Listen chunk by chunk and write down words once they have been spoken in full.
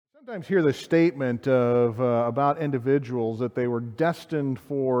Sometimes hear the statement of about individuals that they were destined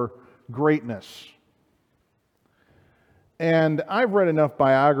for greatness. And I've read enough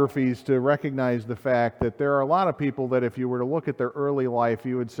biographies to recognize the fact that there are a lot of people that if you were to look at their early life,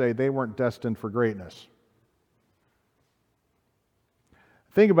 you would say they weren't destined for greatness.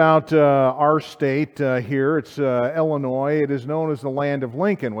 Think about our state here. It's Illinois. It is known as the land of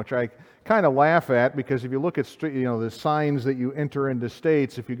Lincoln, which I kind of laugh at because if you look at the signs that you enter into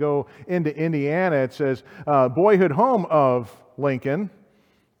states, if you go into Indiana, it says boyhood home of Lincoln.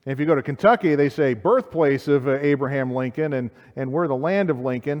 And if you go to Kentucky, they say birthplace of Abraham Lincoln, and we're the land of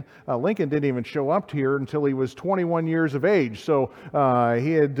Lincoln. Lincoln didn't even show up here until he was 21 years of age. So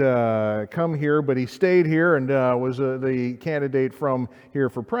he had come here, but he stayed here and was the candidate from here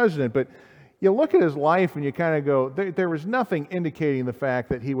for president. But you look at his life and you kind of go, there was nothing indicating the fact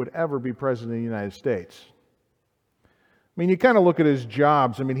that he would ever be president of the United States. I mean, you kind of look at his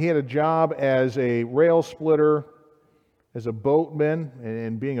jobs. I mean, he had a job as a rail splitter, as a boatman,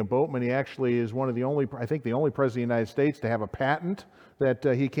 and being a boatman, he actually is one of the only, I think the only president of the United States to have a patent that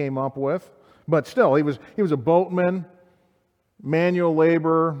he came up with. But still, he was a boatman, manual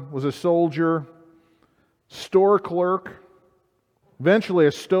labor, was a soldier, store clerk, eventually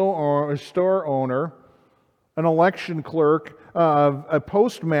a store owner, an election clerk, a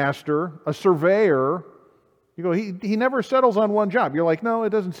postmaster, a surveyor. You go, he never settles on one job. You're like, no, it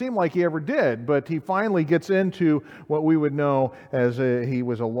doesn't seem like he ever did. But he finally gets into what we would know as he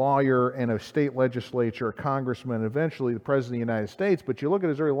was a lawyer and a state legislature, a congressman, and eventually the president of the United States. But you look at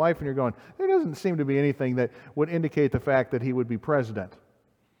his early life and you're going, there doesn't seem to be anything that would indicate the fact that he would be president.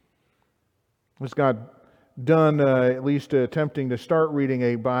 Just got done at least attempting to start reading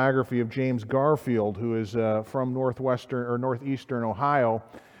a biography of James Garfield, who is from northeastern Ohio.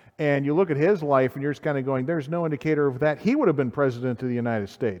 And you look at his life and you're just kind of going, there's no indicator of that he would have been president of the United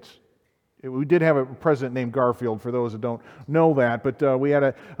States. We did have a president named Garfield, for those that don't know that, but we had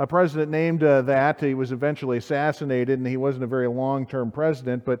a president named that. He was eventually assassinated, and he wasn't a very long-term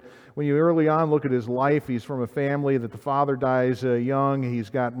president, but when you early on look at his life, he's from a family that the father dies young.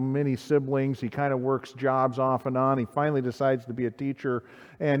 He's got many siblings. He kind of works jobs off and on. He finally decides to be a teacher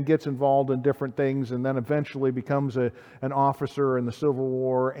and gets involved in different things, and then eventually becomes an officer in the Civil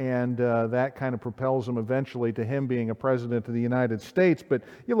War, and that kind of propels him eventually to him being a president of the United States. But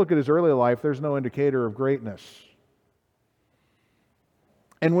you look at his early life, there's no indicator of greatness.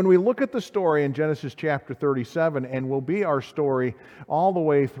 And when we look at the story in Genesis chapter 37, and will be our story all the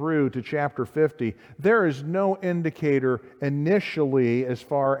way through to chapter 50, there is no indicator initially as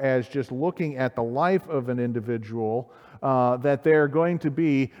far as just looking at the life of an individual that they're going to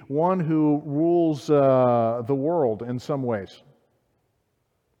be one who rules the world in some ways.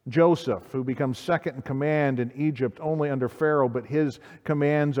 Joseph, who becomes second in command in Egypt only under Pharaoh, but his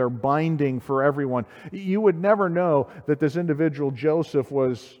commands are binding for everyone. You would never know that this individual Joseph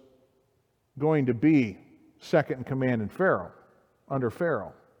was going to be second in command in Pharaoh, under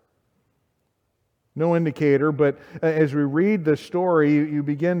Pharaoh. No indicator, but as we read the story, you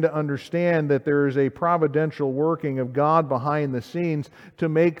begin to understand that there is a providential working of God behind the scenes to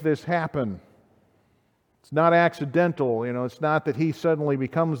make this happen. It's not accidental, it's not that he suddenly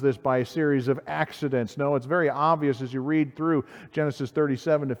becomes this by a series of accidents. No, it's very obvious as you read through Genesis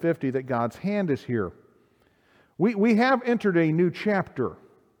 37 to 50 that God's hand is here. We have entered a new chapter.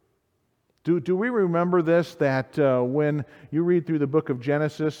 Do we remember this, that when you read through the book of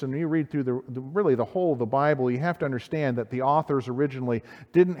Genesis and you read through really the whole of the Bible, you have to understand that the authors originally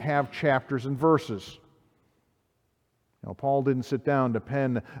didn't have chapters and verses. Paul didn't sit down to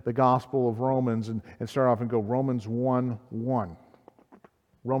pen the Gospel of Romans and start off and go Romans 1:1,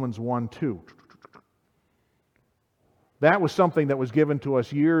 Romans 1:2. That was something that was given to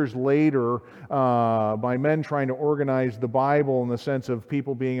us years later by men trying to organize the Bible in the sense of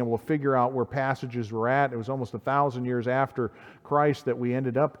people being able to figure out where passages were at. It was almost 1,000 years after Christ that we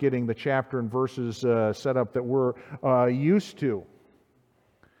ended up getting the chapter and verses set up that we're used to.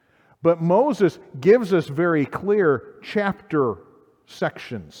 But Moses gives us very clear chapter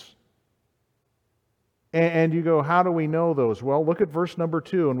sections. And you go, how do we know those? Well, look at verse number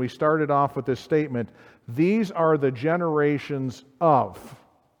 2, and we started off with this statement, these are the generations of.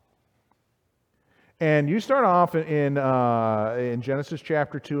 And you start off in Genesis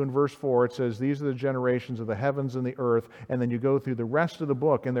chapter 2 and verse 4, it says, these are the generations of the heavens and the earth, and then you go through the rest of the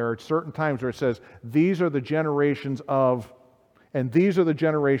book, and there are certain times where it says, these are the generations of, and these are the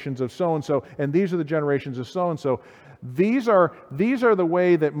generations of so-and-so, and these are the generations of so-and-so. These are the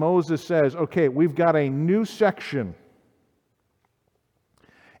way that Moses says, okay, we've got a new section.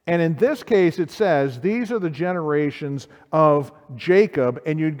 And in this case, it says, these are the generations of Jacob.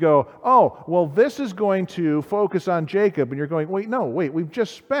 And you'd go, oh, well, this is going to focus on Jacob. And you're going, wait, we've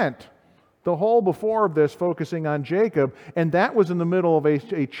just spent the whole before of this focusing on Jacob. And that was in the middle of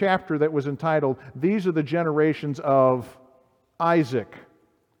a chapter that was entitled, these are the generations of Isaac.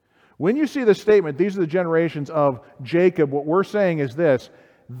 When you see the statement, these are the generations of Jacob, what we're saying is this: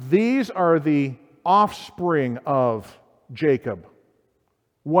 these are the offspring of Jacob,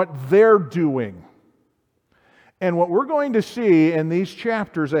 what they're doing. And what we're going to see in these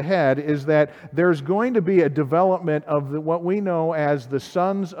chapters ahead is that there's going to be a development of what we know as the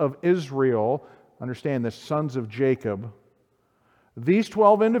sons of Israel. Understand this, sons of Jacob. These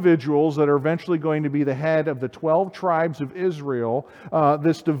 12 individuals that are eventually going to be the head of the 12 tribes of Israel,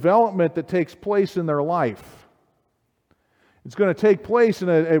 this development that takes place in their life. It's going to take place in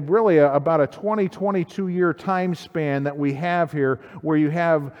about a 22 year time span that we have here, where you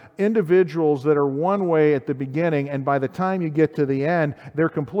have individuals that are one way at the beginning, and by the time you get to the end, they're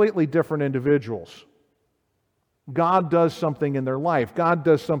completely different individuals. God does something in their life. God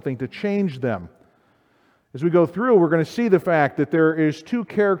does something to change them. As we go through, we're going to see the fact that there is two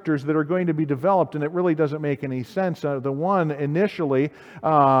characters that are going to be developed, and it really doesn't make any sense. The one, initially,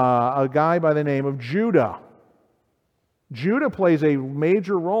 a guy by the name of Judah. Judah plays a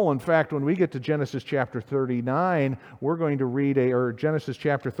major role. In fact, when we get to Genesis chapter 39, we're going to read or Genesis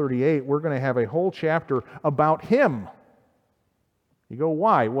chapter 38, we're going to have a whole chapter about him. You go,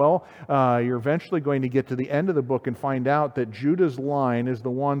 why? Well, you're eventually going to get to the end of the book and find out that Judah's line is the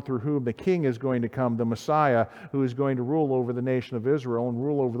one through whom the king is going to come, the Messiah, who is going to rule over the nation of Israel and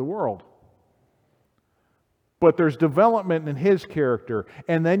rule over the world. But there's development in his character.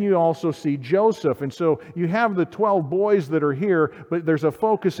 And then you also see Joseph. And so you have the 12 boys that are here, but there's a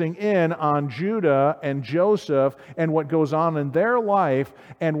focusing in on Judah and Joseph and what goes on in their life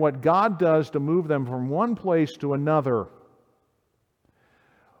and what God does to move them from one place to another.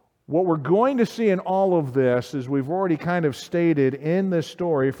 What we're going to see in all of this, as we've already kind of stated in this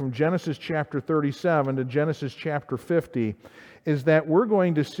story from Genesis chapter 37 to Genesis chapter 50, is that we're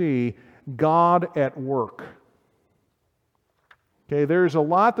going to see God at work. Okay, there's a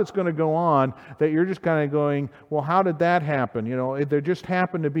lot that's going to go on that you're just kind of going, well, how did that happen? You know, there just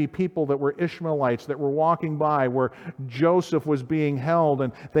happened to be people that were Ishmaelites that were walking by where Joseph was being held,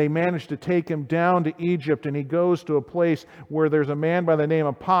 and they managed to take him down to Egypt, and he goes to a place where there's a man by the name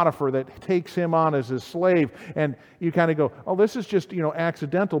of Potiphar that takes him on as his slave, and you kind of go, oh, this is just,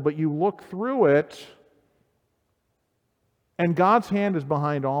 accidental, but you look through it, and God's hand is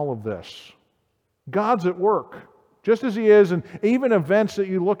behind all of this. God's at work. Just as He is in even events that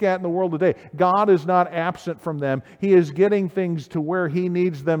you look at in the world today, God is not absent from them. He is getting things to where He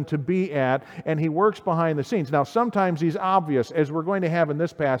needs them to be at, and He works behind the scenes. Now, sometimes He's obvious, as we're going to have in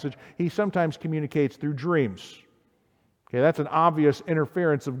this passage. He sometimes communicates through dreams. Okay, that's an obvious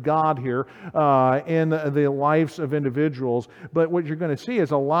interference of God here in the lives of individuals. But what you're going to see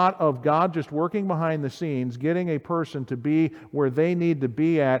is a lot of God just working behind the scenes, getting a person to be where they need to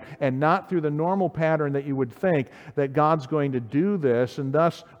be at, and not through the normal pattern that you would think that God's going to do this. And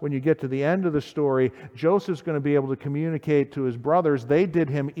thus, when you get to the end of the story, Joseph's going to be able to communicate to his brothers, they did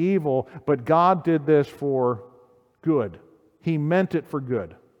him evil, but God did this for good. He meant it for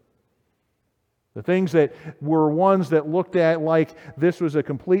good. The things that were ones that looked at like this was a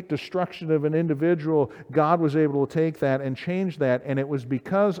complete destruction of an individual, God was able to take that and change that, and it was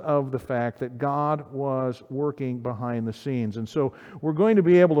because of the fact that God was working behind the scenes. And so we're going to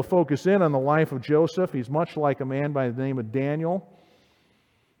be able to focus in on the life of Joseph. He's much like a man by the name of Daniel.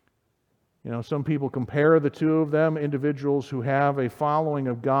 Some people compare the two of them, individuals who have a following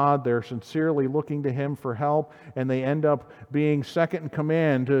of God. They're sincerely looking to Him for help, and they end up being second in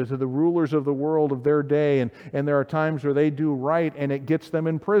command to the rulers of the world of their day. And there are times where they do right, and it gets them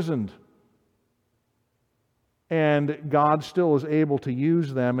imprisoned. And God still is able to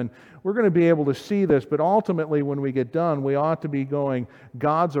use them. And we're going to be able to see this, but ultimately when we get done, we ought to be going,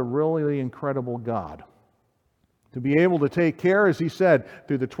 God's a really incredible God. To be able to take care, as He said,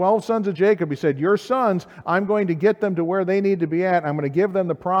 through the 12 sons of Jacob, He said, your sons, I'm going to get them to where they need to be at. I'm going to give them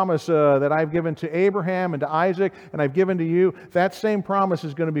the promise that I've given to Abraham and to Isaac, and I've given to you. That same promise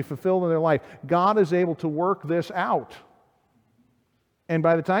is going to be fulfilled in their life. God is able to work this out. And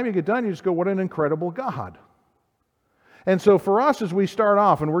by the time you get done, you just go, what an incredible God. And so for us, as we start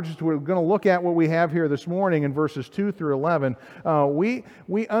off, and we're going to look at what we have here this morning in verses 2 through 11,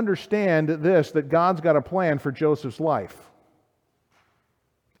 we understand this, that God's got a plan for Joseph's life,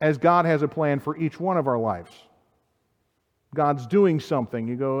 as God has a plan for each one of our lives. God's doing something.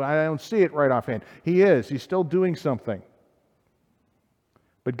 You go, I don't see it right offhand. He is. He's still doing something.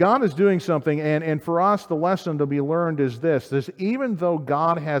 But God is doing something, and for us, the lesson to be learned is this, even though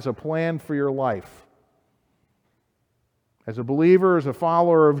God has a plan for your life, as a believer, as a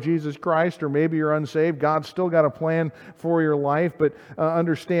follower of Jesus Christ, or maybe you're unsaved, God's still got a plan for your life. But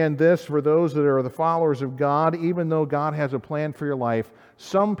understand this, for those that are the followers of God, even though God has a plan for your life,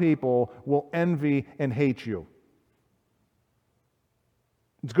 some people will envy and hate you.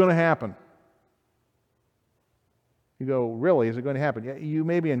 It's going to happen. You go, really? Is it going to happen? Yeah, you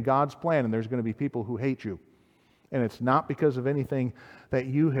may be in God's plan, and there's going to be people who hate you. And it's not because of anything that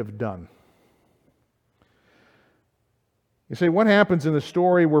you have done. You say, what happens in the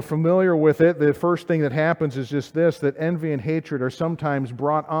story? We're familiar with it. The first thing that happens is just this, that envy and hatred are sometimes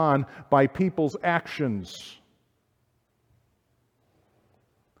brought on by people's actions.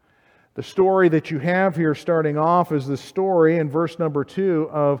 The story that you have here starting off is the story in verse number 2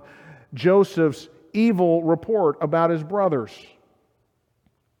 of Joseph's evil report about his brothers.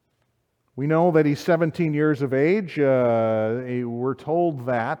 We know that he's 17 years of age. We're told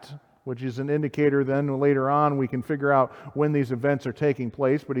that, which is an indicator then later on we can figure out when these events are taking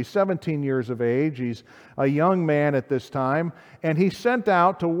place. But he's 17 years of age. He's a young man at this time. And he's sent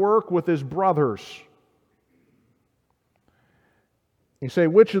out to work with his brothers. You say,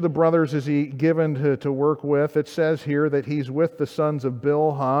 which of the brothers is he given to work with? It says here that he's with the sons of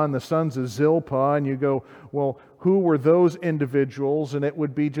Bilhah and the sons of Zilpah. And you go, well, who were those individuals? And it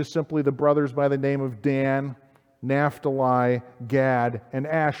would be just simply the brothers by the name of Dan, Naphtali, Gad, and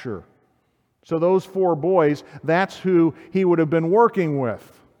Asher. So those 4 boys, that's who he would have been working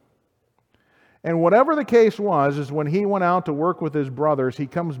with. And whatever the case was, is when he went out to work with his brothers, he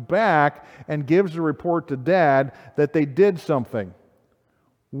comes back and gives a report to Dad that they did something.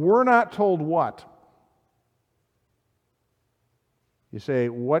 We're not told what. You say,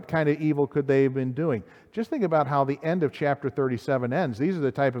 what kind of evil could they have been doing? Just think about how the end of chapter 37 ends. These are the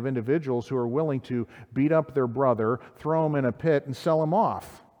type of individuals who are willing to beat up their brother, throw him in a pit, and sell him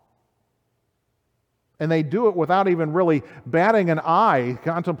off. And they do it without even really batting an eye,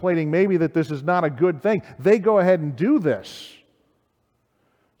 contemplating maybe that this is not a good thing. They go ahead and do this.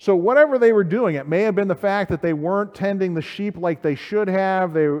 So whatever they were doing, it may have been the fact that they weren't tending the sheep like they should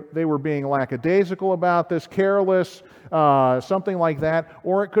have. They were being lackadaisical about this, careless, something like that.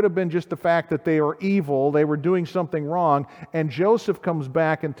 Or it could have been just the fact that they are evil, they were doing something wrong. And Joseph comes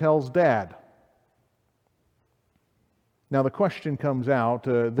back and tells Dad. Now the question comes out,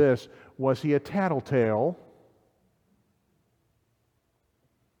 was he a tattletale?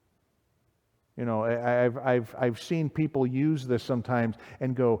 You know, I've seen people use this sometimes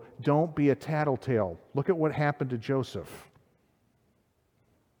and go, don't be a tattletale. Look at what happened to Joseph.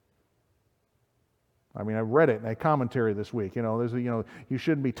 I mean, I read it in a commentary this week. You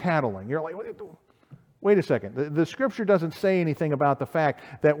shouldn't be tattling. You're like, wait a second. The Scripture doesn't say anything about the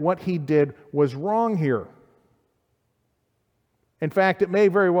fact that what he did was wrong here. In fact, it may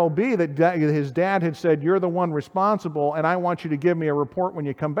very well be that his dad had said, you're the one responsible, and I want you to give me a report when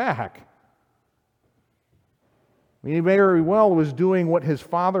you come back. He very well was doing what his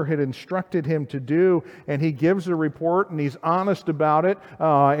father had instructed him to do, and he gives a report, and he's honest about it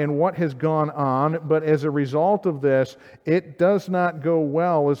and what has gone on. But as a result of this, it does not go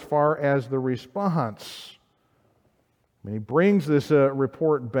well as far as the response. He brings this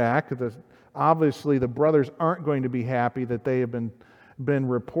report back. Obviously, the brothers aren't going to be happy that they have been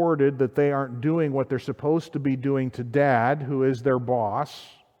reported that they aren't doing what they're supposed to be doing to Dad, who is their boss.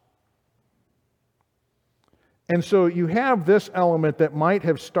 And so you have this element that might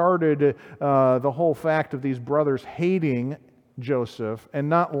have started the whole fact of these brothers hating Joseph and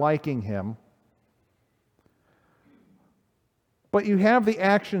not liking him. But you have the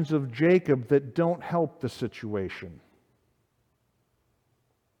actions of Jacob that don't help the situation.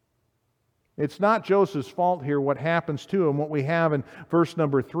 It's not Joseph's fault here what happens to him. What we have in verse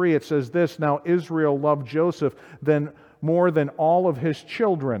number 3, it says this, now Israel loved Joseph more than all of his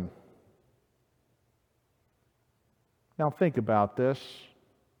children. Now think about this.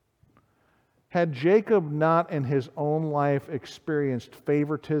 Had Jacob not in his own life experienced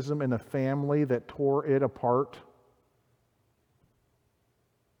favoritism in a family that tore it apart?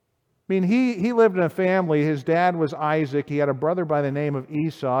 I mean, he lived in a family. His dad was Isaac. He had a brother by the name of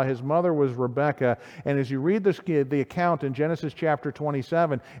Esau. His mother was Rebekah. And as you read the account in Genesis chapter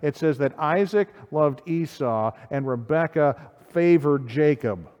 27, it says that Isaac loved Esau and Rebekah favored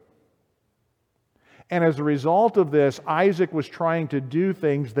Jacob. And as a result of this, Isaac was trying to do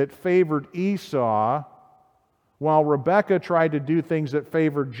things that favored Esau, while Rebekah tried to do things that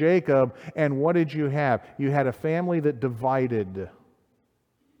favored Jacob. And what did you have? You had a family that divided.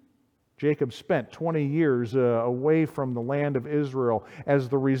 Jacob spent 20 years away from the land of Israel as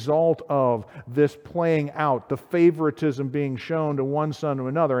the result of this playing out, the favoritism being shown to one son to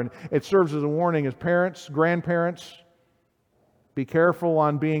another. And it serves as a warning as parents, grandparents, be careful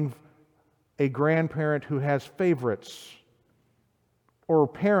on being a grandparent who has favorites, or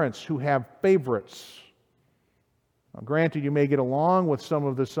parents who have favorites. Now, granted, you may get along with some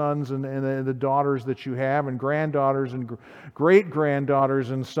of the sons and the daughters that you have, and granddaughters and great-granddaughters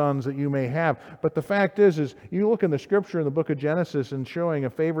and sons that you may have. But the fact is you look in the Scripture in the book of Genesis, and showing a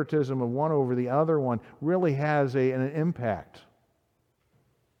favoritism of one over the other one really has an impact,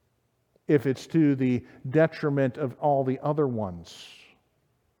 if it's to the detriment of all the other ones.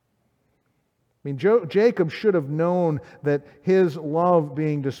 I mean, Jacob should have known that his love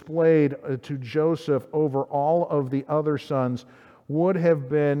being displayed to Joseph over all of the other sons would have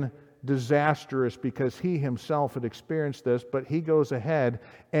been disastrous, because he himself had experienced this, but he goes ahead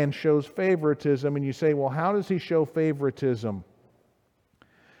and shows favoritism. And you say, well, how does he show favoritism?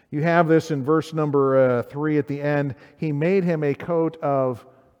 You have this in verse number 3 at the end. He made him a coat of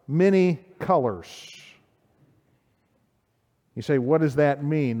many colors. You say, what does that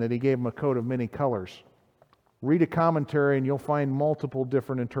mean, that he gave him a coat of many colors? Read a commentary and you'll find multiple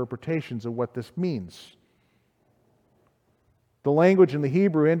different interpretations of what this means. The language in the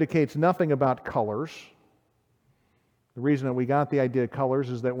Hebrew indicates nothing about colors. The reason that we got the idea of colors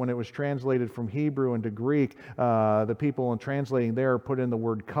is that when it was translated from Hebrew into Greek, the people in translating there put in the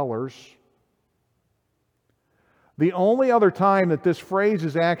word colors. The only other time that this phrase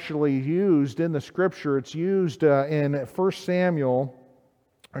is actually used in the Scripture, it's used in 2 Samuel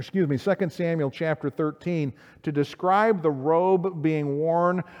chapter 13, to describe the robe being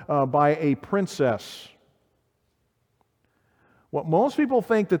worn by a princess. What most people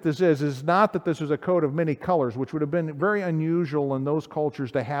think that this is not that this was a coat of many colors, which would have been very unusual in those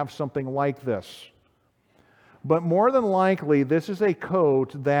cultures to have something like this. But more than likely, this is a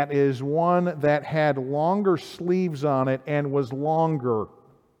coat that is one that had longer sleeves on it and was longer.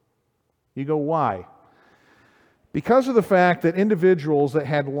 You go, why? Because of the fact that individuals that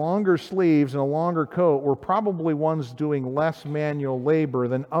had longer sleeves and a longer coat were probably ones doing less manual labor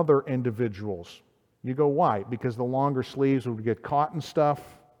than other individuals. You go, why? Because the longer sleeves would get caught in stuff.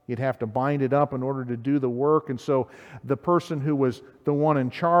 You'd have to bind it up in order to do the work. And so the person who was the one in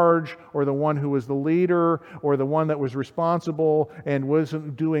charge, or the one who was the leader, or the one that was responsible and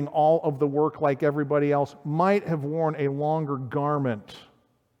wasn't doing all of the work like everybody else, might have worn a longer garment.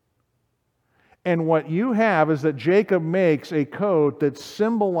 And what you have is that Jacob makes a coat that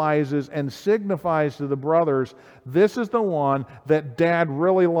symbolizes and signifies to the brothers, this is the one that Dad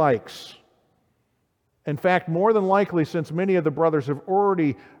really likes. In fact, more than likely, since many of the brothers have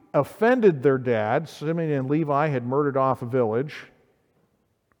already offended their dad, Simeon and Levi had murdered off a village.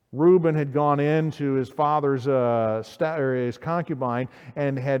 Reuben had gone into his father's his concubine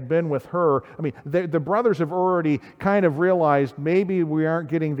and had been with her. I mean, the brothers have already kind of realized maybe we aren't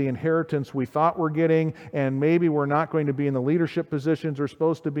getting the inheritance we thought we're getting, and maybe we're not going to be in the leadership positions we're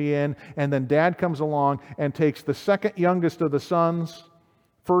supposed to be in. And then Dad comes along and takes the second youngest of the sons,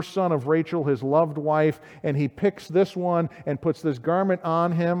 first son of Rachel, his loved wife, and he picks this one and puts this garment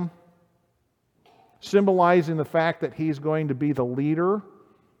on him, symbolizing the fact that he's going to be the leader,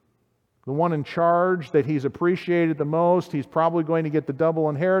 the one in charge, that he's appreciated the most. He's probably going to get the double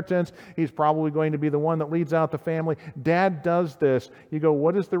inheritance. He's probably going to be the one that leads out the family. Dad does this. You go,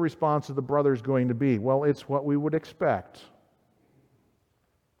 what is the response of the brothers going to be? Well, it's what we would expect.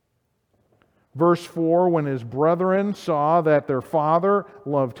 Verse 4, when his brethren saw that their father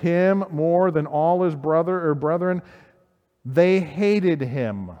loved him more than all his brethren, they hated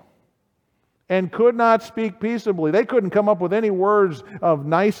him and could not speak peaceably. They couldn't come up with any words of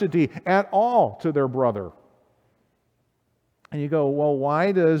nicety at all to their brother. And you go, well,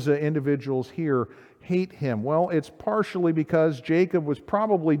 why does individuals here hate him? Well, it's partially because Jacob was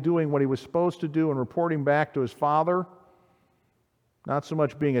probably doing what he was supposed to do and reporting back to his father. Not so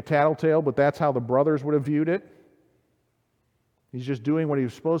much being a tattletale, but that's how the brothers would have viewed it. He's just doing what he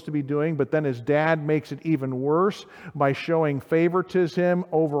was supposed to be doing, but then his dad makes it even worse by showing favoritism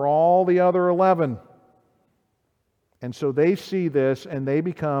over all the other 11. And so they see this and they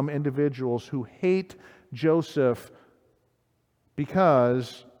become individuals who hate Joseph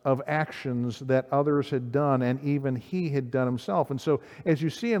because of actions that others had done and even he had done himself. And so, as you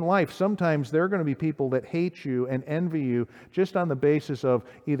see in life, sometimes there are going to be people that hate you and envy you just on the basis of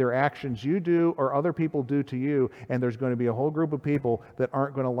either actions you do or other people do to you, and there's going to be a whole group of people that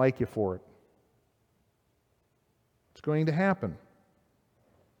aren't going to like you for it. It's going to happen.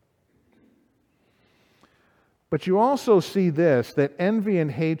 But you also see this, that envy and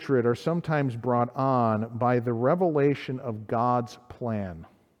hatred are sometimes brought on by the revelation of God's plan,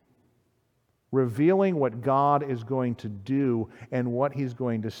 revealing what God is going to do and what He's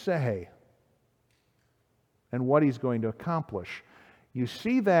going to say and what He's going to accomplish. You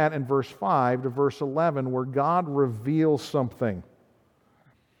see that in verse 5 to verse 11 where God reveals something.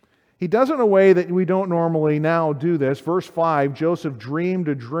 He does it in a way that we don't normally now do this. Verse 5, Joseph dreamed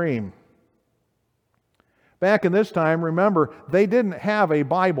a dream. Back in this time, remember, they didn't have a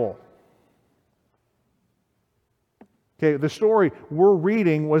Bible. Okay, the story we're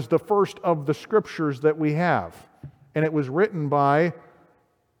reading was the first of the scriptures that we have. And it was written by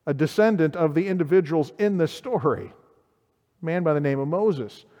a descendant of the individuals in this story, a man by the name of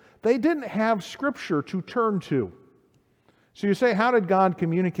Moses. They didn't have scripture to turn to. So you say, how did God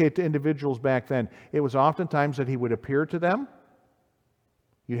communicate to individuals back then? It was oftentimes that He would appear to them.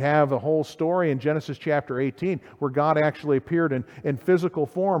 You have the whole story in Genesis chapter 18 where God actually appeared in physical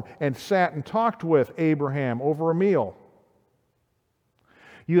form and sat and talked with Abraham over a meal.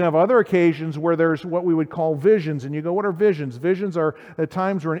 You have other occasions where there's what we would call visions, and you go, what are visions? Visions are at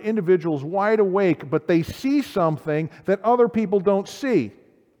times where an individual's wide awake, but they see something that other people don't see.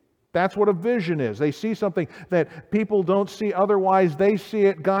 That's what a vision is. They see something that people don't see otherwise. They see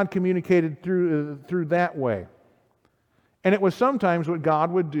it. God communicated through that way. And it was sometimes what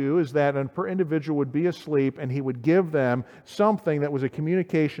God would do is that an individual would be asleep and He would give them something that was a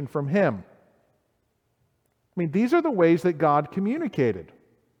communication from Him. I mean, these are the ways that God communicated.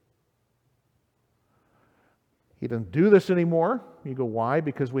 He doesn't do this anymore. You go, why?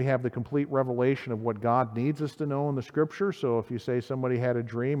 Because we have the complete revelation of what God needs us to know in the Scripture. So if you say somebody had a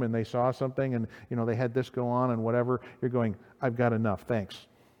dream and they saw something and they had this go on and whatever, you're going, I've got enough, thanks.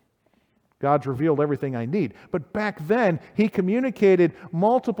 God's revealed everything I need. But back then, He communicated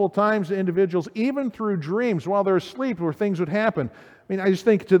multiple times to individuals, even through dreams while they're asleep, where things would happen. I mean, I just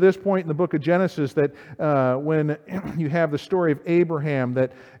think to this point in the book of Genesis that when you have the story of Abraham,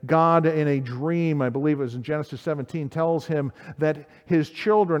 that God in a dream, I believe it was in Genesis 17, tells him that his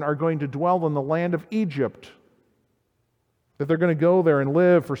children are going to dwell in the land of Egypt, that they're going to go there and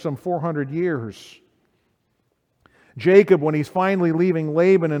live for some 400 years. Jacob, when he's finally leaving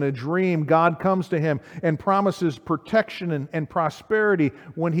Laban in a dream, God comes to him and promises protection and prosperity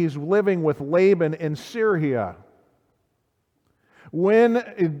when he's living with Laban in Syria.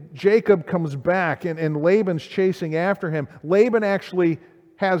 When Jacob comes back and Laban's chasing after him, Laban actually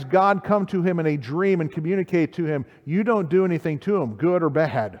has God come to him in a dream and communicate to him, you don't do anything to him, good or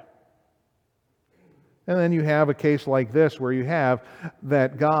bad. And then you have a case like this where you have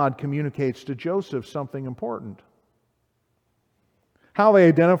that God communicates to Joseph something important. How they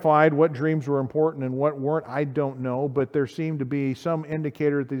identified what dreams were important and what weren't, I don't know, but there seemed to be some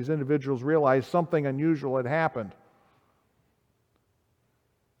indicator that these individuals realized something unusual had happened.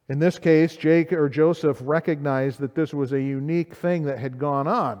 In this case, Joseph recognized that this was a unique thing that had gone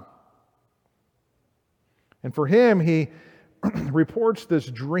on. And for him, he reports this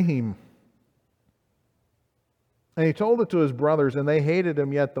dream. And he told it to his brothers, and they hated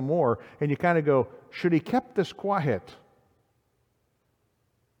him yet the more. And you kind of go, should he kept this quiet?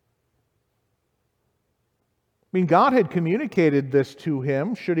 I mean, God had communicated this to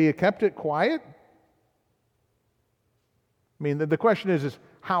him. Should he have kept it quiet? I mean, the question is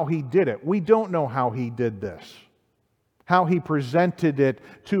how he did it. We don't know how he did this, how he presented it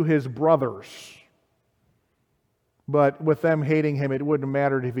to his brothers. But with them hating him, it wouldn't have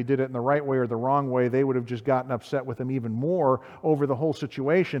mattered if he did it in the right way or the wrong way. They would have just gotten upset with him even more over the whole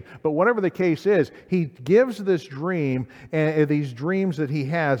situation. But whatever the case is, he gives this dream, and these dreams that he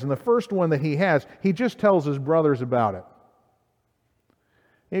has. And the first one that he has, he just tells his brothers about it.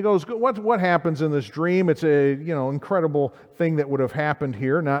 He goes, what happens in this dream? It's a incredible thing that would have happened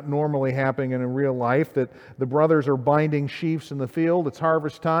here, not normally happening in real life, that the brothers are binding sheaves in the field. It's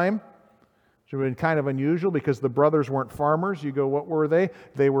harvest time. It would have been kind of unusual because the brothers weren't farmers. You go, what were they?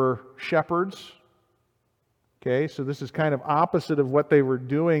 They were shepherds. Okay, so this is kind of opposite of what they were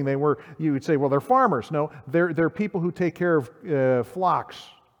doing. You would say, well, they're farmers. No, they're people who take care of flocks,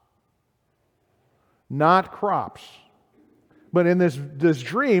 not crops. But in this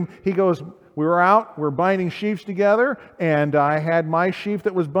dream, he goes, we were out, we're binding sheaves together, and I had my sheaf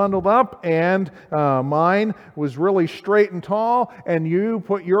that was bundled up, and mine was really straight and tall, and you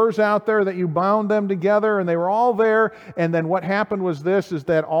put yours out there that you bound them together, and they were all there. And then what happened was this, is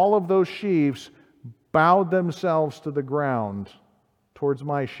that all of those sheaves bowed themselves to the ground towards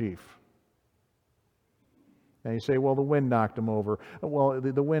my sheaf. And you say, well, the wind knocked them over. Well,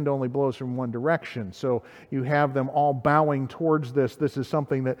 the wind only blows from one direction. So you have them all bowing towards this. This is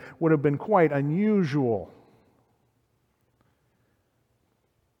something that would have been quite unusual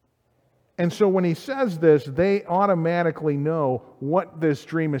And so when he says this, they automatically know what this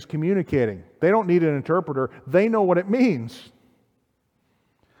dream is communicating. They don't need an interpreter. They know what it means.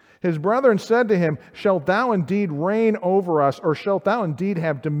 His brethren said to him, "Shalt thou indeed reign over us, or shalt thou indeed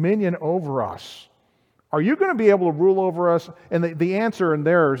have dominion over us?" Are you going to be able to rule over us? And the answer in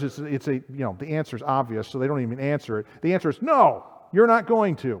theirs is, the answer is obvious, so they don't even answer it. The answer is, no, you're not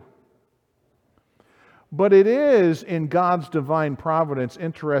going to. But it is, in God's divine providence,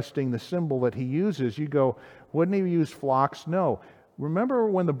 interesting the symbol that he uses. You go, wouldn't he use flocks? No. Remember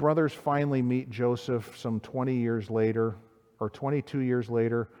when the brothers finally meet Joseph some 20 years later, or 22 years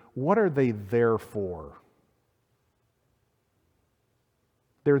later? What are they there for?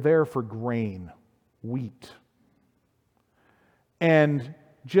 They're there for grain. Wheat. And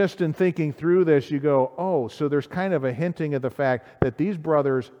just in thinking through this, you go, oh, so there's kind of a hinting of the fact that these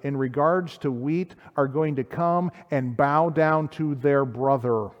brothers, in regards to wheat, are going to come and bow down to their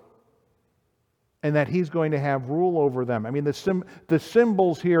brother. And that he's going to have rule over them. I mean, the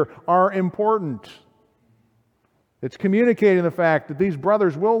symbols here are important. It's communicating the fact that these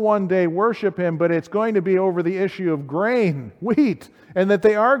brothers will one day worship him, but it's going to be over the issue of grain, wheat, and that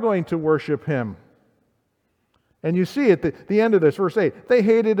they are going to worship him. And you see at the end of this, verse 8, they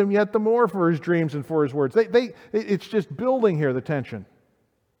hated him yet the more for his dreams and for his words. It's just building here, the tension.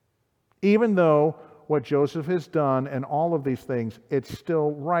 Even though what Joseph has done and all of these things, it's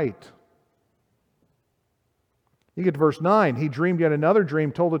still right. You get to verse 9. He dreamed yet another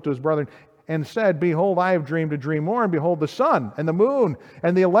dream, told it to his brethren, and said, "Behold, I have dreamed a dream more, and behold, the sun and the moon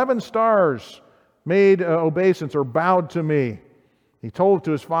and the 11 stars made obeisance or bowed to me." He told it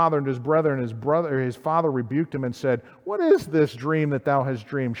to his father and his brethren, and his father rebuked him and said, "What is this dream that thou hast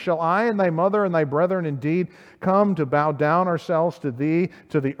dreamed? Shall I and thy mother and thy brethren indeed come to bow down ourselves to thee,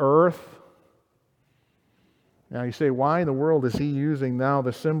 to the earth?" Now you say, why in the world is he using now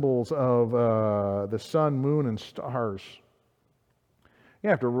the symbols of the sun, moon, and stars? You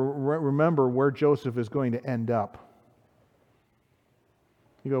have to remember where Joseph is going to end up.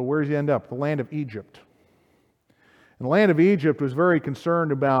 You go, where does he end up? The land of Egypt. And the land of Egypt was very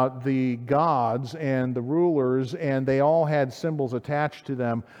concerned about the gods and the rulers, and they all had symbols attached to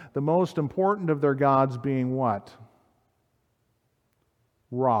them. The most important of their gods being what?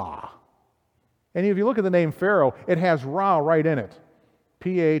 Ra. And if you look at the name Pharaoh, it has Ra right in it.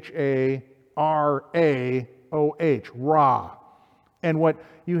 Pharaoh, Ra. And what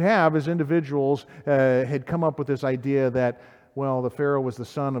you have is individuals had come up with this idea that, well, the Pharaoh was the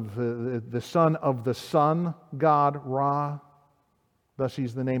son of the sun god Ra. Thus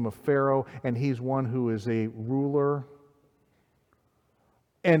he's the name of Pharaoh, and he's one who is a ruler.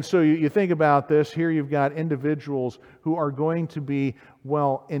 And so you think about this. Here you've got individuals who are going to be,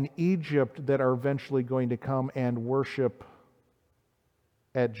 well, in Egypt, that are eventually going to come and worship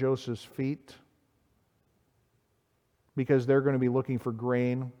at Joseph's feet, because they're going to be looking for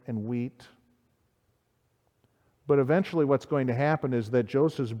grain and wheat. But eventually what's going to happen is that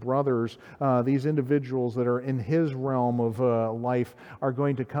Joseph's brothers, these individuals that are in his realm of life, are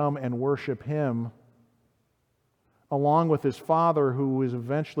going to come and worship him, along with his father, who is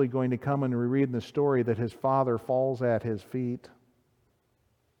eventually going to come, and we read in the story that his father falls at his feet.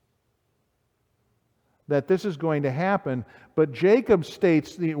 That this is going to happen, but Jacob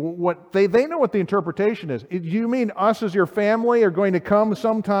states what they know what the interpretation is. You mean us as your family are going to come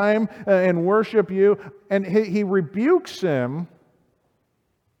sometime and worship you? And he rebukes him,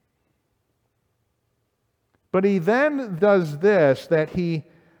 but he then does this, that he,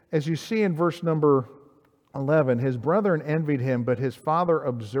 as you see in verse number 11, his brethren envied him, but his father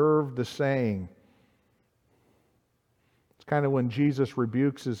observed the saying. It's kind of when Jesus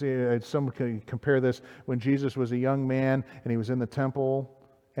rebukes, some can compare this, when Jesus was a young man and he was in the temple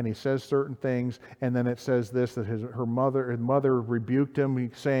and he says certain things, and then it says this, that his mother rebuked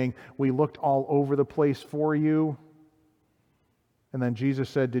him, saying, "We looked all over the place for you." And then Jesus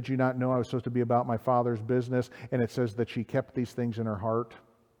said, "Did you not know I was supposed to be about my Father's business?" And it says that she kept these things in her heart.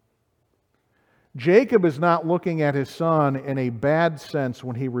 Jacob is not looking at his son in a bad sense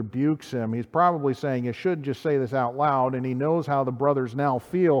when he rebukes him. He's probably saying, you shouldn't just say this out loud, and he knows how the brothers now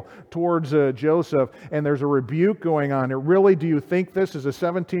feel towards Joseph, and there's a rebuke going on. Really, do you think this as a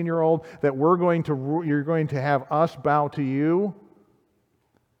 17-year-old that you're going to have us bow to you?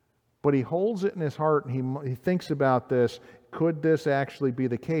 But he holds it in his heart, and he thinks about this. Could this actually be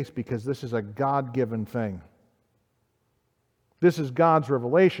the case? Because this is a God-given thing. This is God's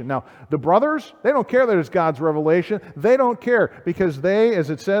revelation. Now, the brothers, they don't care that it's God's revelation. They don't care because they,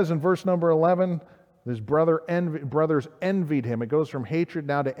 as it says in verse number 11, his brothers envied him. It goes from hatred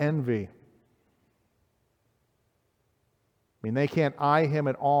now to envy. I mean, they can't eye him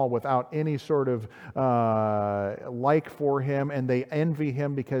at all without any sort of like for him, and they envy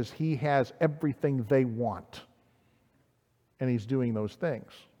him because he has everything they want. And he's doing those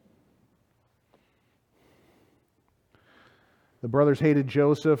things. The brothers hated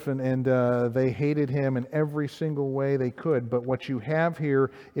Joseph, and they hated him in every single way they could. But what you have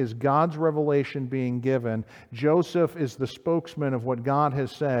here is God's revelation being given. Joseph is the spokesman of what God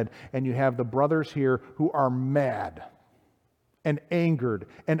has said, and you have the brothers here who are mad and angered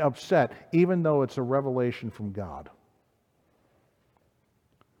and upset, even though it's a revelation from God.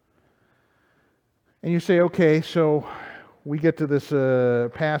 And you say, okay, so we get to this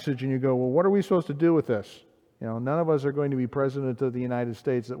passage and you go, well, what are we supposed to do with this? You know, none of us are going to be president of the United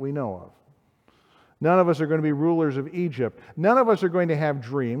States that we know of. None of us are going to be rulers of Egypt. None of us are going to have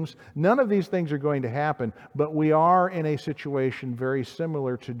dreams. None of these things are going to happen, but we are in a situation very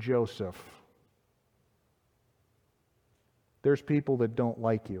similar to Joseph. There's people that don't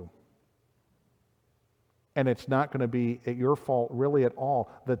like you. And it's not going to be your fault really at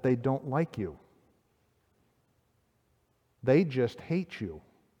all that they don't like you. They just hate you.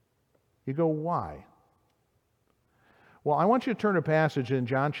 You go, why? Well, I want you to turn to a passage in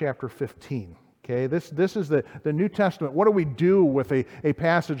John chapter 15. Okay, this is the New Testament. What do we do with a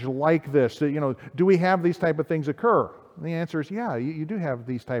passage like this? Do we have these type of things occur? And the answer is, yeah, you do have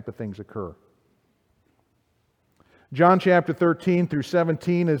these type of things occur. John chapter 13 through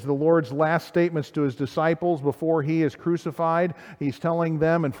 17 is the Lord's last statements to His disciples before He is crucified. He's telling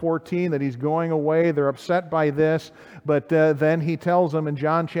them in 14 that He's going away. They're upset by this. But then He tells them in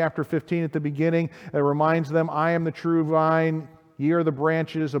John chapter 15 at the beginning, it reminds them, I am the true vine, ye are the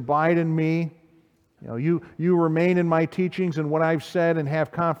branches, abide in me. You remain in my teachings and what I've said and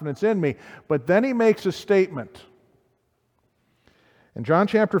have confidence in me. But then He makes a statement. In John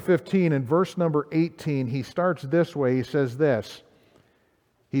chapter 15, in verse number 18, He starts this way. He says this,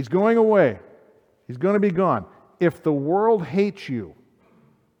 He's going away. He's going to be gone. If the world hates you,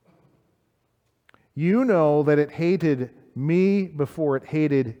 you know that it hated me before it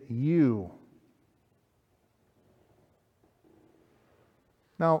hated you.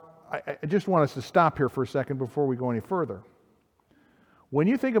 Now, I just want us to stop here for a second before we go any further. When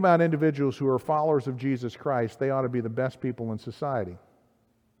you think about individuals who are followers of Jesus Christ, they ought to be the best people in society.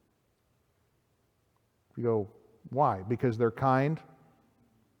 You go, why? Because they're kind,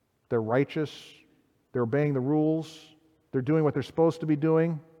 they're righteous, they're obeying the rules, they're doing what they're supposed to be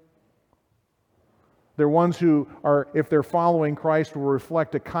doing. They're ones who are, if they're following Christ, will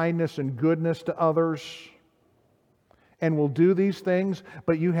reflect a kindness and goodness to others and will do these things.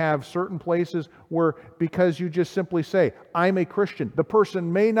 But you have certain places where, because you just simply say, I'm a Christian, the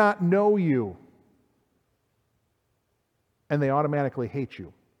person may not know you, and they automatically hate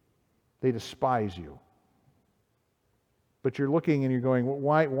you. They despise you. But you're looking and you're going,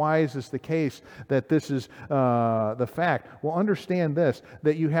 well, why is this the case that this is the fact? Well, understand this,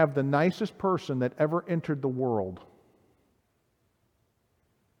 that you have the nicest person that ever entered the world.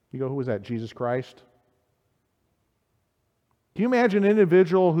 You go, who was that? Jesus Christ? Can you imagine an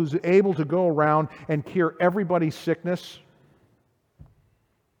individual who's able to go around and cure everybody's sickness?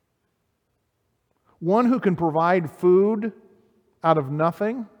 One who can provide food out of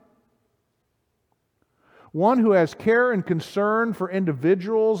nothing? One who has care and concern for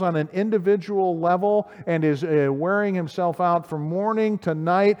individuals on an individual level and is wearing himself out from morning to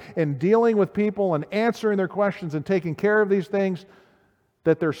night and dealing with people and answering their questions and taking care of these things,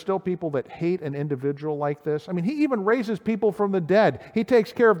 that there's still people that hate an individual like this. I mean, He even raises people from the dead. He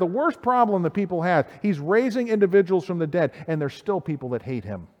takes care of the worst problem that people have. He's raising individuals from the dead, and there's still people that hate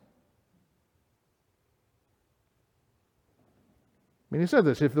Him. I mean, He said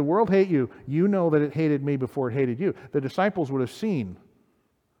this, if the world hate you, you know that it hated me before it hated you. The disciples would have seen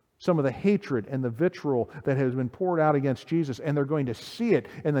some of the hatred and the vitriol that has been poured out against Jesus, and they're going to see it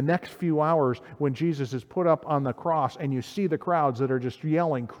in the next few hours when Jesus is put up on the cross, and you see the crowds that are just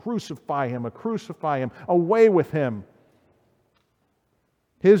yelling, crucify Him, away with Him.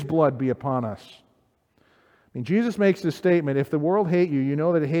 His blood be upon us. I mean, Jesus makes this statement, if the world hate you, you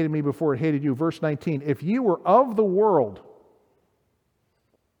know that it hated me before it hated you. Verse 19, if you were of the world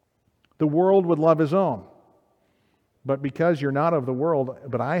would love His own. But because you're not of the world,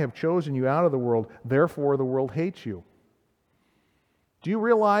 but I have chosen you out of the world, therefore the world hates you. Do you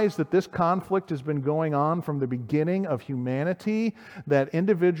realize that this conflict has been going on from the beginning of humanity? That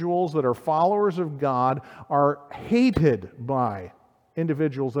individuals that are followers of God are hated by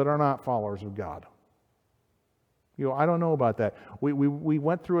individuals that are not followers of God. I don't know about that. We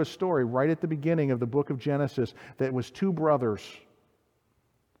went through a story right at the beginning of the book of Genesis that was two brothers.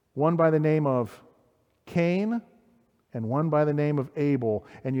 One by the name of Cain and one by the name of Abel.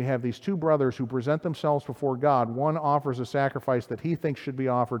 And you have these two brothers who present themselves before God. One offers a sacrifice that he thinks should be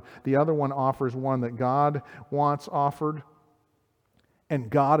offered. The other one offers one that God wants offered. And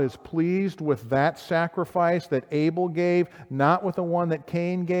God is pleased with that sacrifice that Abel gave, not with the one that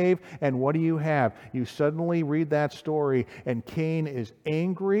Cain gave. And what do you have? You suddenly read that story, and Cain is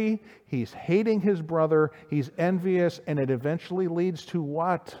angry, he's hating his brother, he's envious, and it eventually leads to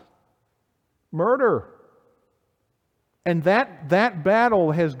what? Murder. And that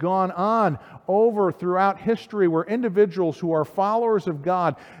battle has gone on over throughout history, where individuals who are followers of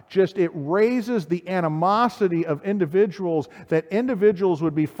God, it raises the animosity of individuals, that individuals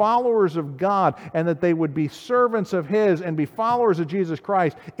would be followers of God and that they would be servants of His and be followers of Jesus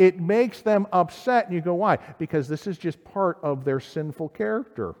Christ. It makes them upset. And you go, why? Because this is just part of their sinful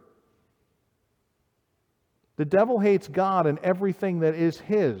character. The devil hates God and everything that is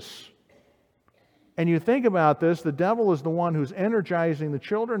His. And you think about this, the devil is the one who's energizing the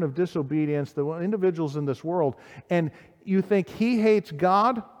children of disobedience, the individuals in this world, and you think he hates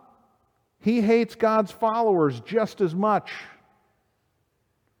God? He hates God's followers just as much.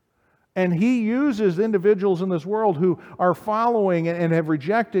 And he uses individuals in this world who are following and have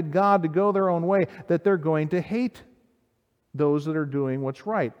rejected God to go their own way, that they're going to hate those that are doing what's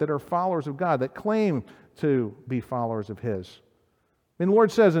right, that are followers of God, that claim to be followers of His. And the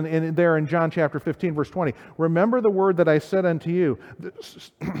Lord says there in John chapter 15, verse 20, "Remember the word that I said unto you,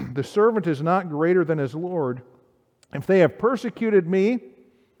 the servant is not greater than his Lord. If they have persecuted me,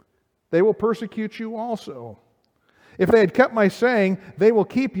 they will persecute you also. If they had kept my saying, they will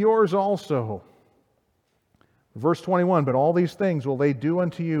keep yours also." Verse 21, "But all these things will they do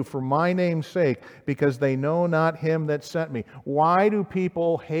unto you for my name's sake, because they know not Him that sent me." Why do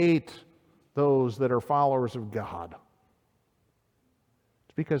people hate those that are followers of God?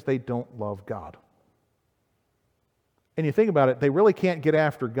 It's because they don't love God. And you think about it, they really can't get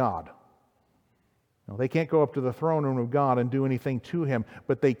after God. No, they can't go up to the throne room of God and do anything to Him,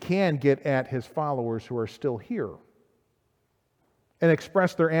 but they can get at His followers who are still here and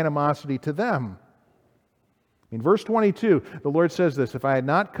express their animosity to them. In verse 22, the Lord says this, "If I had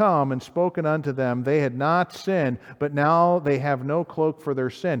not come and spoken unto them, they had not sinned, but now they have no cloak for their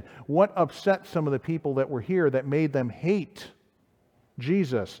sin." What upset some of the people that were here that made them hate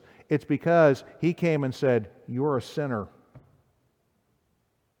Jesus? It's because He came and said, "You're a sinner."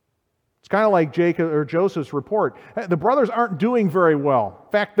 It's kind of like Jacob or Joseph's report. The brothers aren't doing very well.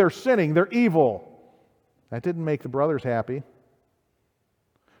 In fact, they're sinning. They're evil. That didn't make the brothers happy.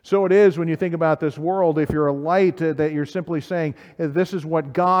 So it is when you think about this world, if you're a light, that you're simply saying, this is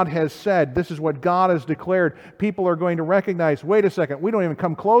what God has said, this is what God has declared. People are going to recognize, wait a second, we don't even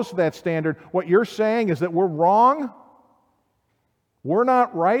come close to that standard. What you're saying is that we're wrong? We're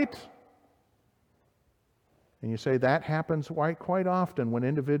not right? And you say that happens quite often when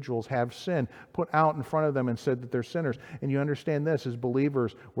individuals have sin put out in front of them and said that they're sinners. And you understand this, as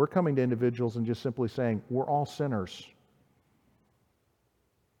believers, we're coming to individuals and just simply saying, we're all sinners.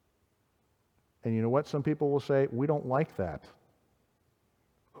 And you know what? Some people will say, we don't like that.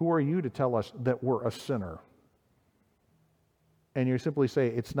 Who are you to tell us that we're a sinner? And you simply say,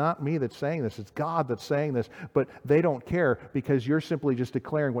 it's not me that's saying this, it's God that's saying this, but they don't care because you're simply just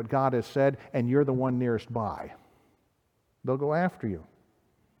declaring what God has said and you're the one nearest by. They'll go after you.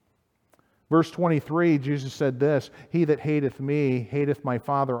 Verse 23, Jesus said this, "He that hateth me, hateth my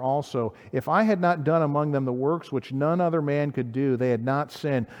Father also. If I had not done among them the works which none other man could do, they had not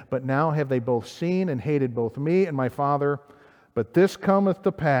sinned. But now have they both seen and hated both me and my Father. But this cometh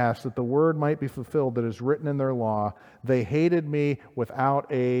to pass, that the word might be fulfilled that is written in their law. They hated me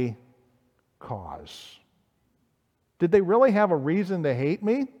without a cause." Did they really have a reason to hate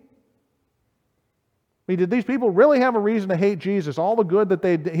me? I mean, did these people really have a reason to hate Jesus? All the good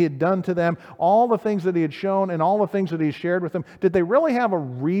that He had done to them, all the things that He had shown, and all the things that He shared with them, did they really have a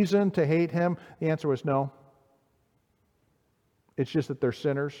reason to hate Him? The answer was no. It's just that they're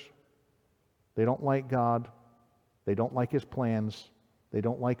sinners. They don't like God. They don't like His plans. They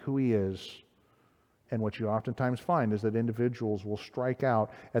don't like who He is. And what you oftentimes find is that individuals will strike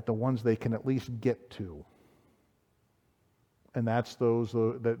out at the ones they can at least get to. And that's those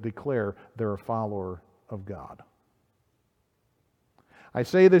that declare they're a follower of God. I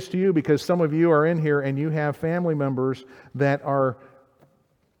say this to you because some of you are in here and you have family members that are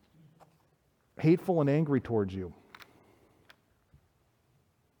hateful and angry towards you.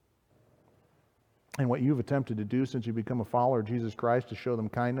 And what you've attempted to do since you become a follower of Jesus Christ is show them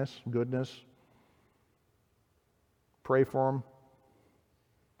kindness, goodness, pray for them,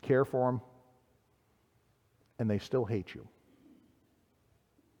 care for them, and they still hate you.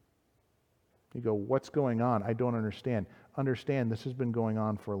 You go, what's going on? I don't understand. Understand, this has been going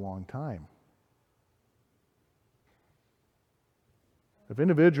on for a long time. If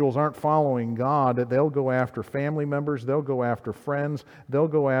individuals aren't following God, they'll go after family members, they'll go after friends, they'll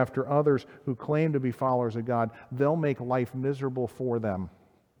go after others who claim to be followers of God. They'll make life miserable for them.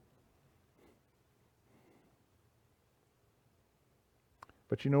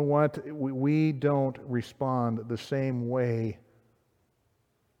 But you know what? We don't respond the same way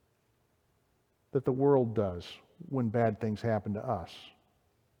that the world does when bad things happen to us.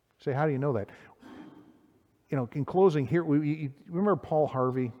 You say, how do you know that? You know, in closing here, you remember Paul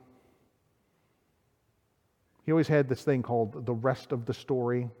Harvey? He always had this thing called the rest of the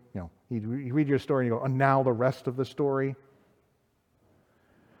story. You know, you read your story and you go, and now the rest of the story.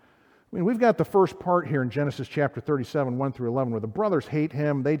 I mean, we've got the first part here in Genesis chapter 37, 1 through 11, where the brothers hate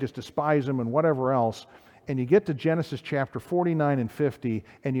him, they just despise him and whatever else. And you get to Genesis chapter 49 and 50,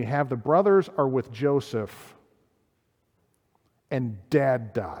 and you have the brothers are with Joseph, and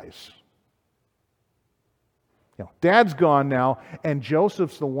Dad dies. You know, Dad's gone now, and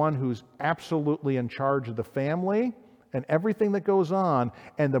Joseph's the one who's absolutely in charge of the family and everything that goes on,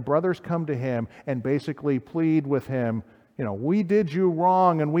 and the brothers come to him and basically plead with him, you know, we did you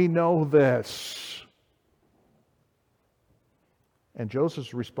wrong and we know this. And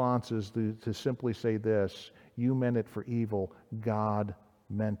Joseph's response is to simply say this, you meant it for evil, God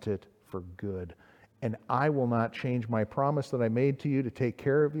meant it for good. And I will not change my promise that I made to you to take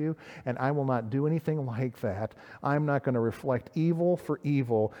care of you, and I will not do anything like that. I'm not going to reflect evil for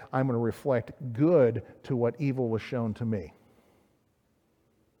evil. I'm going to reflect good to what evil was shown to me.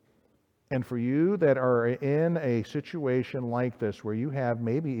 And for you that are in a situation like this, where you have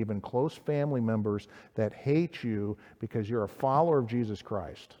maybe even close family members that hate you because you're a follower of Jesus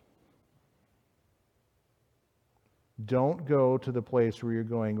Christ, don't go to the place where you're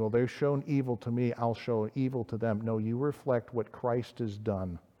going, well, they've shown evil to me, I'll show evil to them. No, you reflect what Christ has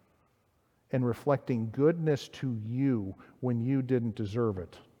done, and reflecting goodness to you when you didn't deserve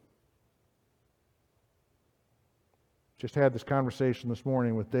it. Just had this conversation this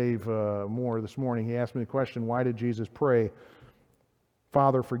morning with Dave Moore this morning. He asked me the question, why did Jesus pray,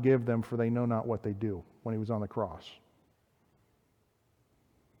 Father, forgive them, for they know not what they do, when he was on the cross?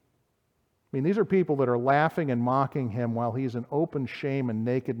 I mean, these are people that are laughing and mocking him while he's in open shame and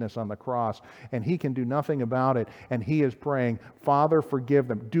nakedness on the cross, and he can do nothing about it, and he is praying, Father, forgive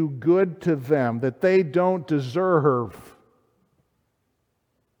them. Do good to them that they don't deserve.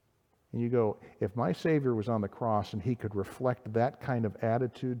 And you go, if my Savior was on the cross and he could reflect that kind of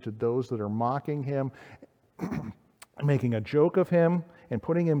attitude to those that are mocking him, making a joke of him, and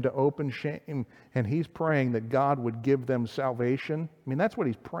putting him to open shame, and he's praying that God would give them salvation, I mean, that's what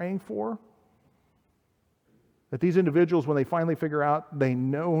he's praying for. That these individuals, when they finally figure out they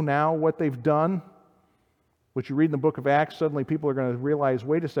know now what they've done, which you read in the book of Acts, suddenly people are going to realize,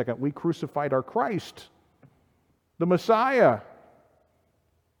 wait a second, we crucified our Christ, the Messiah.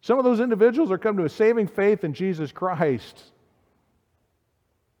 Some of those individuals are coming to a saving faith in Jesus Christ.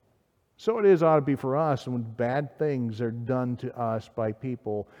 So it ought to be for us, when bad things are done to us by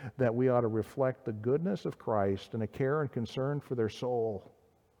people, that we ought to reflect the goodness of Christ and a care and concern for their soul.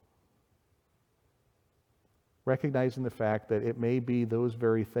 Recognizing the fact that it may be those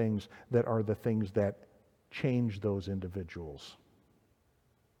very things that are the things that change those individuals.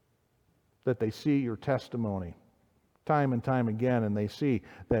 That they see your testimony time and time again, and they see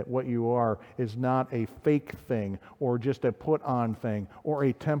that what you are is not a fake thing or just a put-on thing or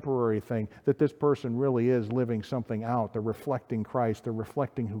a temporary thing, that this person really is living something out. They're reflecting Christ, they're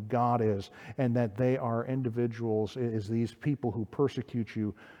reflecting who God is, and that they are individuals, is these people who persecute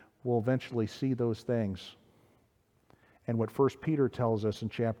you will eventually see those things. And what 1 Peter tells us in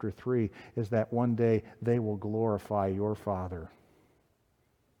chapter 3 is that one day they will glorify your Father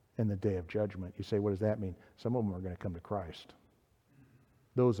in the day of judgment. You say, what does that mean? Some of them are going to come to Christ.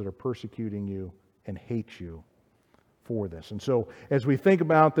 Those that are persecuting you and hate you for this. And so, as we think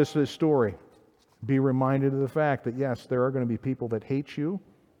about this story, be reminded of the fact that, yes, there are going to be people that hate you,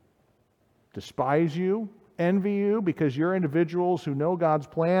 despise you, envy you, because you're individuals who know God's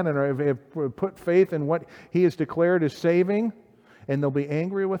plan and have put faith in what He has declared as saving, and they'll be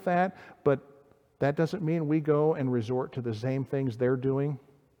angry with that. But that doesn't mean we go and resort to the same things they're doing.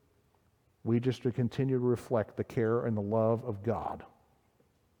 We just continue to reflect the care and the love of God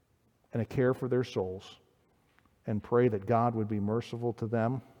and a care for their souls, and pray that God would be merciful to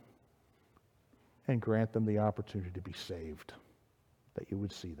them and grant them the opportunity to be saved, that you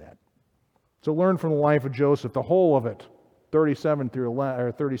would see that. So learn from the life of Joseph, the whole of it, 37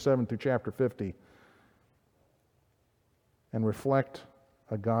 through chapter 50, and reflect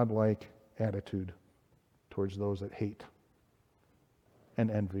a godlike attitude towards those that hate and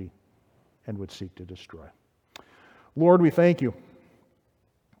envy and would seek to destroy. Lord, we thank you.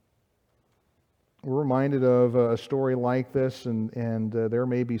 We're reminded of a story like this, and there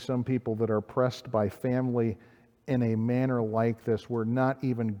may be some people that are pressed by family in a manner like this where not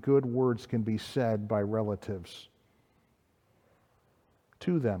even good words can be said by relatives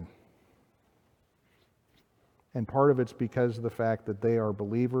to them. And part of it's because of the fact that they are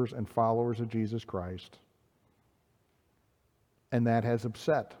believers and followers of Jesus Christ. And that has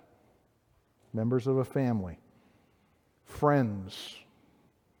upset members of a family, friends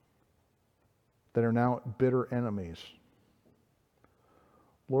that are now bitter enemies.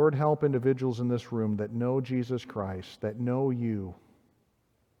 Lord, help individuals in this room that know Jesus Christ, that know you,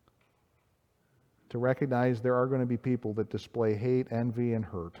 to recognize there are going to be people that display hate, envy, and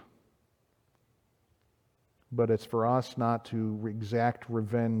hurt. But it's for us not to exact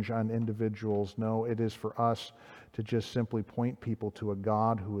revenge on individuals. No, it is for us to just simply point people to a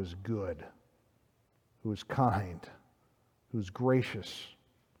God who is good, who is kind, who's gracious,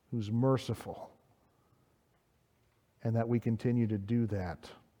 who's merciful. And that we continue to do that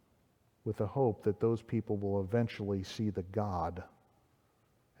with the hope that those people will eventually see the God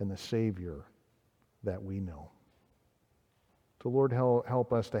and the Savior that we know. So Lord,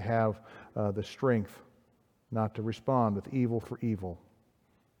 help us to have the strength not to respond with evil for evil,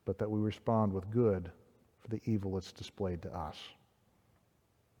 but that we respond with good for the evil that's displayed to us.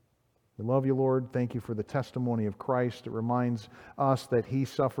 We love you, Lord. Thank you for the testimony of Christ. It reminds us that he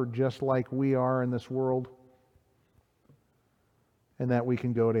suffered just like we are in this world, and that we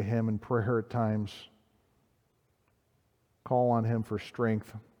can go to him in prayer at times, call on him for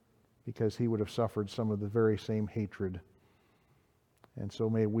strength, because he would have suffered some of the very same hatred. And so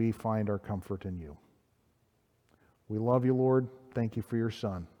may we find our comfort in you. We love you, Lord. Thank you for your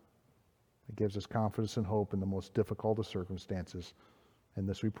Son. It gives us confidence and hope in the most difficult of circumstances. And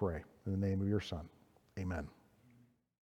this we pray in the name of your Son. Amen.